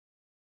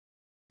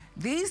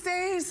These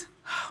days,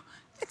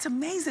 it's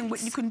amazing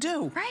what you can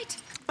do. Right.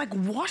 Like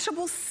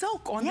washable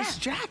silk on this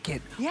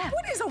jacket. Yeah.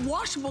 What is a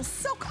washable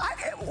silk?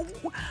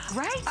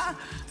 Right?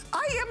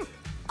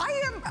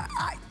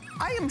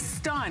 I am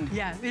stunned.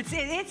 Yeah, it's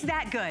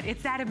that good.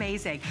 It's that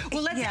amazing.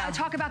 Well, let's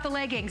talk about the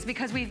leggings,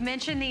 because we've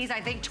mentioned these,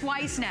 I think,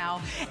 twice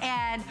now,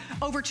 and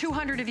over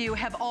 200 of you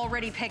have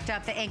already picked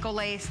up the ankle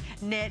lace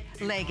knit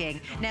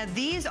legging. Now,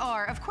 these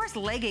are, of course,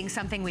 leggings,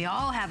 something we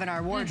all have in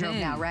our wardrobe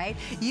now, right?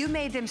 You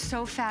made them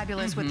so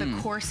fabulous with the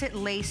corset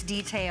lace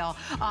detail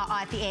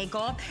at the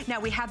ankle. Now,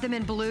 we have them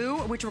in blue,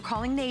 which we're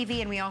calling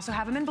navy, and we also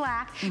have them in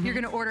black. You're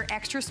gonna order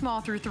extra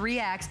small through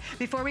 3X.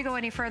 Before we go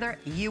any further,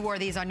 you wore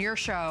these on your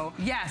show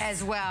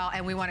as well.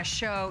 And we want to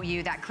show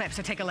you that clip,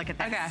 so take a look at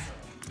this. Okay.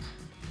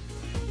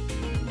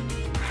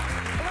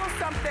 A little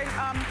something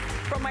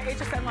from my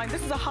HSN line.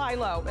 This is a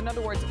high-low. In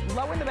other words,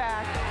 low in the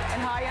back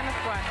and high in the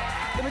front.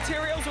 The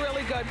material's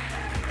really good.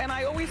 And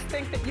I always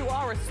think that you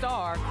are a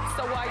star,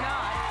 so why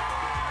not?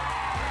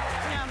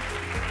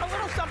 Yeah, a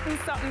little something,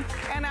 something.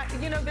 And,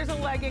 you know, there's a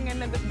legging and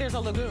then there's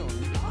a lagoon.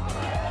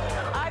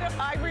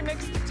 I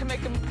remixed it to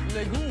make them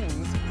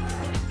lagoons.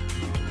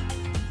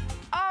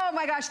 Oh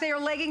my gosh, they are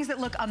leggings that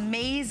look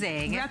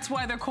amazing. That's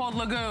why they're called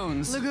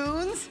lagoons.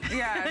 Lagoons?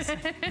 Yes,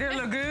 they're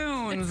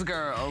lagoons,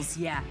 girls.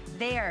 Yeah,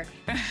 they are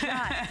just,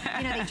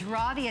 you know, they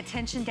draw the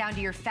attention down to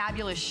your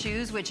fabulous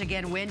shoes, which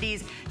again,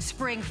 Wendy's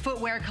spring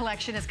footwear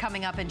collection is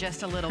coming up in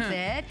just a little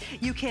bit.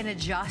 You can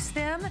adjust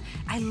them.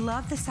 I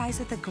love the size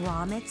of the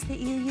grommets that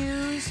you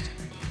used.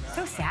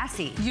 So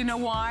sassy. You know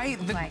why?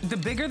 The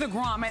bigger the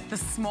grommet, the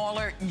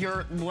smaller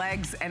your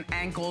legs and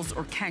ankles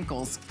or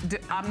cankles.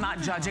 I'm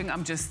not judging,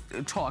 I'm just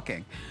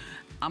talking.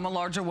 I'm a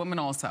larger woman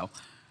also.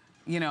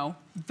 You know,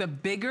 the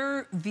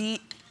bigger the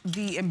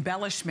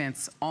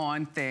embellishments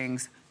on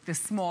things, the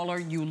smaller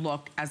you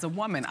look as a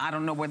woman. I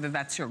don't know whether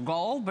that's your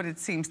goal, but it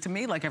seems to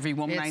me like every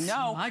woman I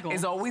know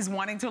is always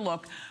wanting to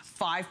look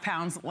 5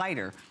 pounds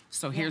lighter.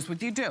 So here's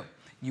what you do.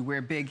 You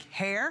wear big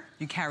hair,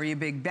 you carry a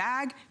big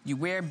bag, you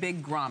wear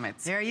big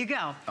grommets. There you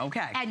go.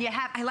 Okay. And you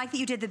have, I like that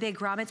you did the big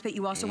grommets, but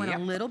you also went a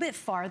little bit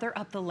farther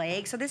up the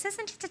leg. So this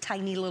isn't just a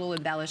tiny little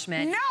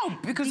embellishment. No,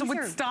 because it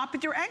would stop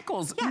at your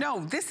ankles. Yeah. No,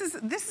 this is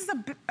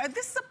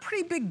a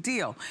pretty big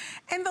deal.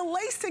 And the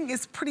lacing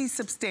is pretty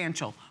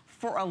substantial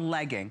for a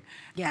legging.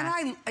 Yeah.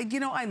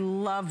 And I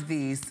love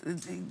these.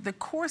 The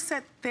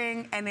corset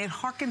thing, and it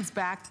harkens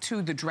back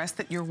to the dress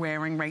that you're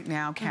wearing right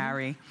now,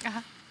 Carrie.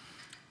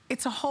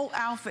 It's a whole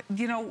outfit.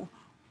 You know,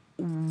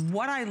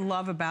 what I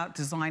love about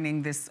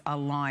designing this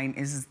line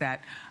is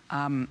that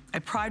I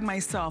pride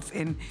myself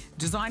in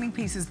designing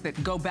pieces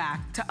that go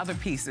back to other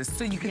pieces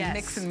so you can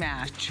mix and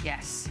match,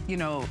 you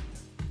know,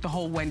 the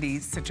whole Wendy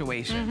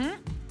situation.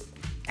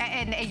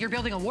 And you're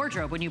building a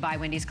wardrobe when you buy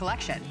Wendy's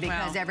collection,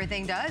 because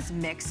everything does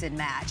mix and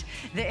match.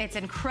 It's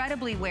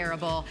incredibly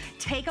wearable.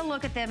 Take a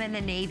look at them in the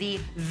navy.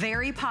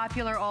 Very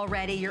popular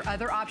already. Your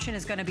other option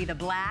is going to be the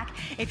black.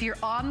 If you're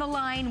on the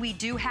line, we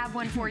do have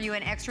one for you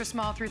in extra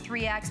small through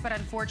 3X, but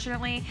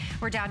unfortunately,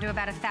 we're down to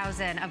about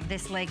 1,000 of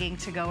this legging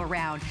to go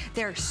around.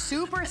 They're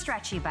super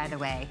stretchy, by the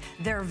way.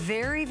 They're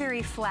very,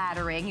 very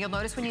flattering. You'll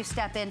notice when you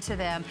step into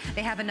them,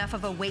 they have enough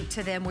of a weight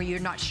to them where you're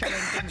not showing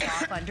things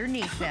off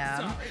underneath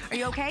them. Are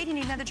you okay? Do you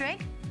need another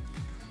drink?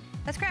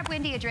 Let's grab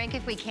Wendy a drink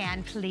if we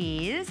can,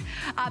 please.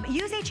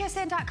 Use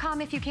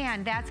hsn.com if you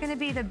can. That's gonna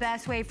be the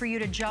best way for you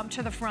to jump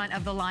to the front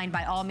of the line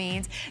by all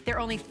means. They're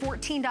only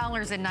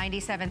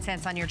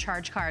 $14.97 on your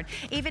charge card.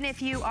 Even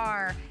if you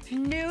are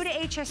new to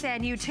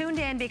HSN, you tuned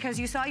in because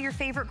you saw your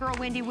favorite girl,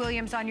 Wendy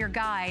Williams, on your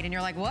guide, and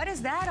you're like, what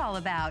is that all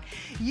about?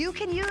 You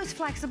can use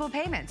flexible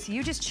payments.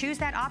 You just choose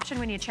that option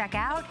when you check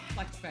out.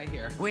 Flex pay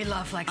here. We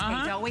love flex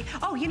pay, don't we?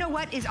 Oh, you know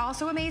what is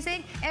also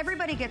amazing?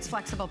 Everybody gets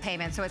flexible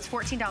payments, so it's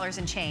 $14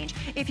 and change.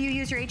 If you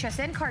use your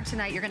HSN card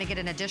tonight, you're gonna get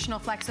an additional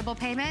flexible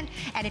payment.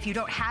 And if you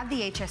don't have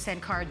the HSN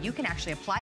card, you can actually apply